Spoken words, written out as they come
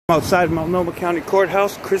Outside Multnomah County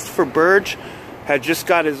Courthouse, Christopher Berge had just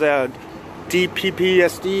got his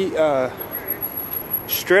DPPSD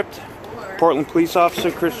stripped. Portland police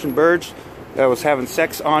officer Christian Berge that was having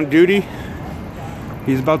sex on duty.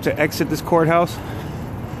 He's about to exit this courthouse.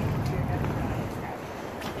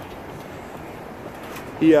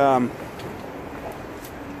 He was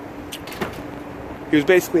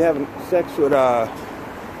basically having sex with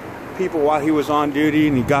people while he was on duty,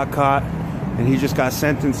 and he got caught. And he just got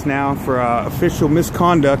sentenced now for official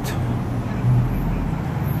misconduct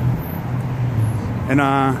and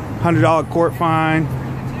a $100 court fine,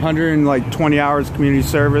 120 hours community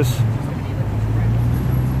service.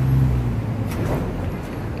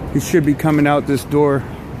 He should be coming out this door.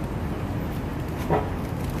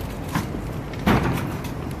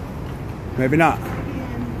 Maybe not.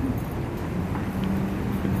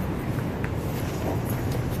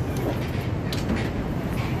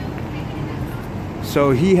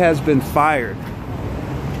 So he has been fired.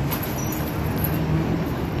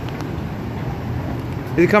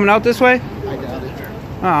 Is he coming out this way? I doubt it.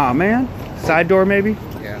 Aw, man. Side door, maybe?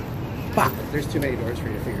 Yeah. Fuck. There's too many doors for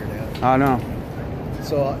you to figure it out. I know.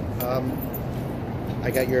 So, I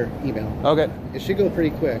got your email. Okay. It should go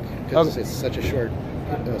pretty quick because it's such a short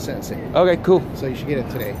sentencing. Okay, cool. So you should get it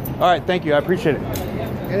today. All right, thank you. I appreciate it.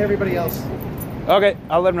 And everybody else. Okay,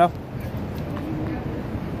 I'll let him know.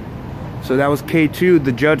 So that was K2.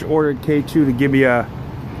 The judge ordered K2 to give me a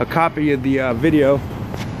copy of the video.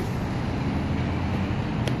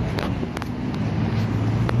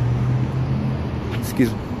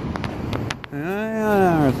 Excuse me.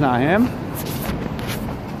 It's not him.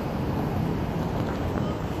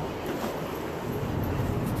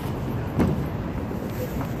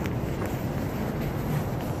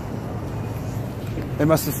 They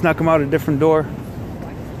must have snuck him out a different door.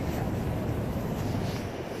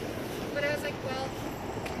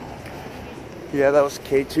 Yeah, that was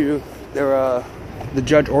K2. They're, the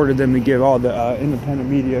judge ordered them to give all the independent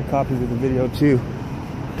media copies of the video too.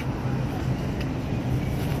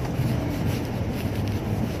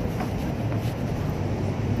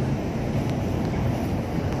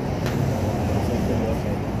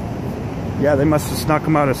 Yeah, they must have snuck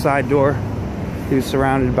him out a side door. He was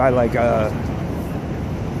surrounded by like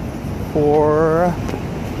 4.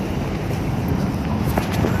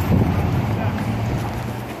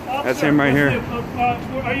 That's him right here.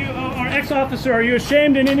 Are you, our ex-officer, are you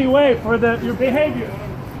ashamed in any way for your behavior?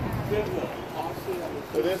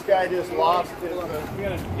 So this guy just lost his... We're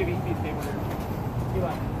going to give you a piece of paper here.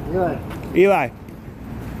 Eli. Eli.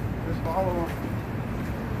 Just follow him.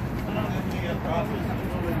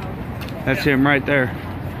 That's him right there.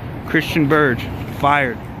 Christian Berge,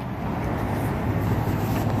 fired.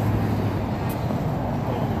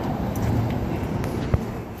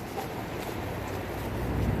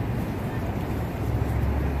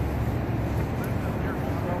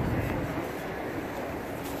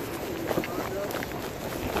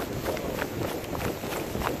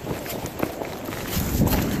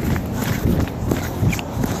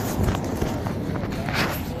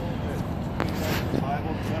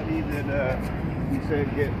 You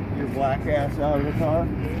said get your black ass out of the car.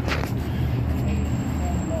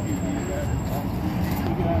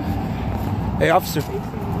 Hey, officer,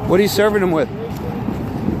 what are you serving him with?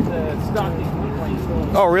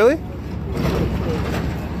 Oh, really?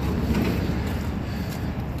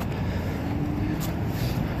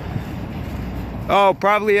 Oh,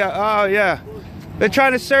 probably. Oh, yeah. They're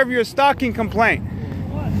trying to serve you a stalking complaint.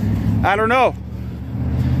 I don't know.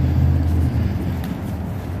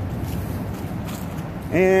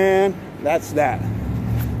 And that's that.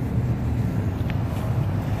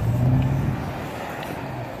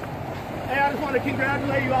 Hey, I just want to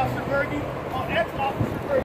congratulate you, Officer Berge, ex-officer.